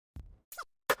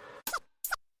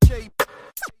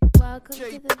Welcome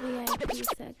to the VIP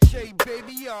section.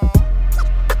 Sheababy,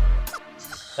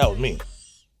 That was me.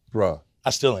 Bruh. I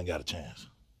still ain't got a chance.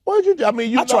 Why'd you? I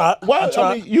mean, you I tried. What? I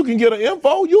tried. I mean, you can get an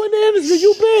info. You in the industry.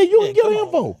 You big. You can get an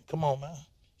info. Man. Come on, man.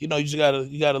 You know, you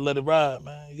gotta let it ride,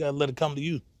 man. You gotta let it come to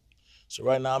you. So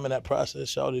right now I'm in that process,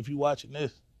 shawty. If you watching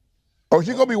this, Oh,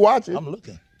 she gonna be watching. I'm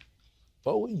looking.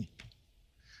 Vote with me.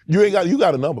 You ain't got. You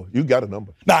got a number. You got a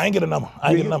number. Nah, I ain't get a number. I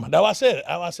ain't get a number. That's why I said it.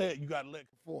 That's why I said you gotta let.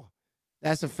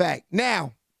 That's a fact.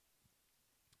 Now,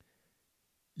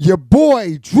 your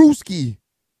boy Druski.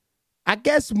 I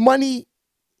guess money.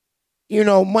 You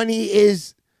know, money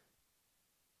is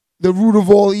the root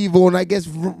of all evil, and I guess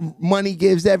money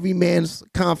gives every man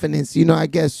confidence. You know, I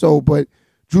guess so. But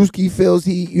Druski feels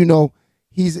he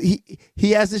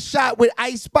has a shot with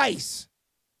Ice Spice.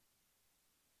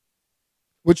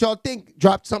 What y'all think?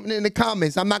 Drop something in the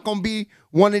comments. I'm not gonna be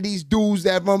one of these dudes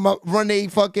that run a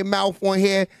fucking mouth on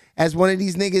here as one of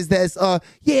these niggas that's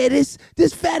yeah, this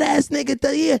fat ass nigga,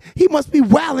 yeah, he must be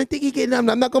wild and think he getting. I'm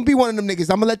not gonna be one of them niggas.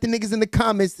 I'm gonna let the niggas in the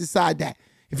comments decide that.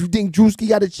 If you think Druski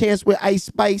got a chance with Ice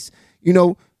Spice, you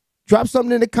know, drop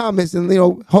something in the comments and, you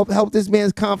know, help this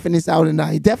man's confidence out. And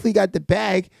he definitely got the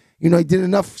bag. You know, he did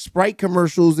enough Sprite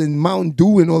commercials and Mountain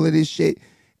Dew and all of this shit.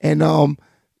 And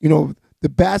you know, the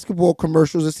basketball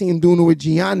commercials, I see him doing it with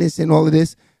Giannis and all of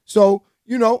this. So,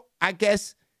 you know, I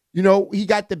guess, you know, he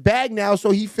got the bag now,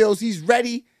 so he feels he's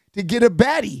ready to get a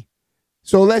baddie.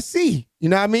 So let's see. You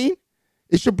know what I mean?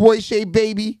 It's your boy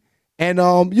Sheababy. And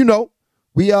you know,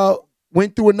 we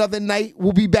went through another night.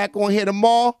 We'll be back on here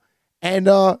tomorrow. And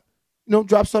you know,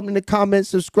 drop something in the comments,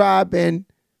 subscribe, and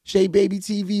Sheababy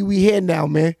TV, we here now,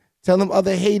 man. Tell them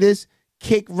other haters,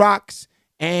 kick rocks,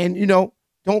 and you know,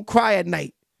 don't cry at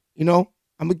night. You know,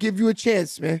 I'm gonna give you a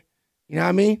chance, man. You know what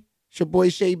I mean? It's your boy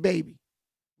Sheababy.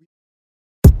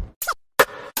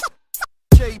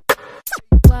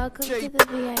 Welcome to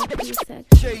the VIP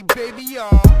section. Sheababy,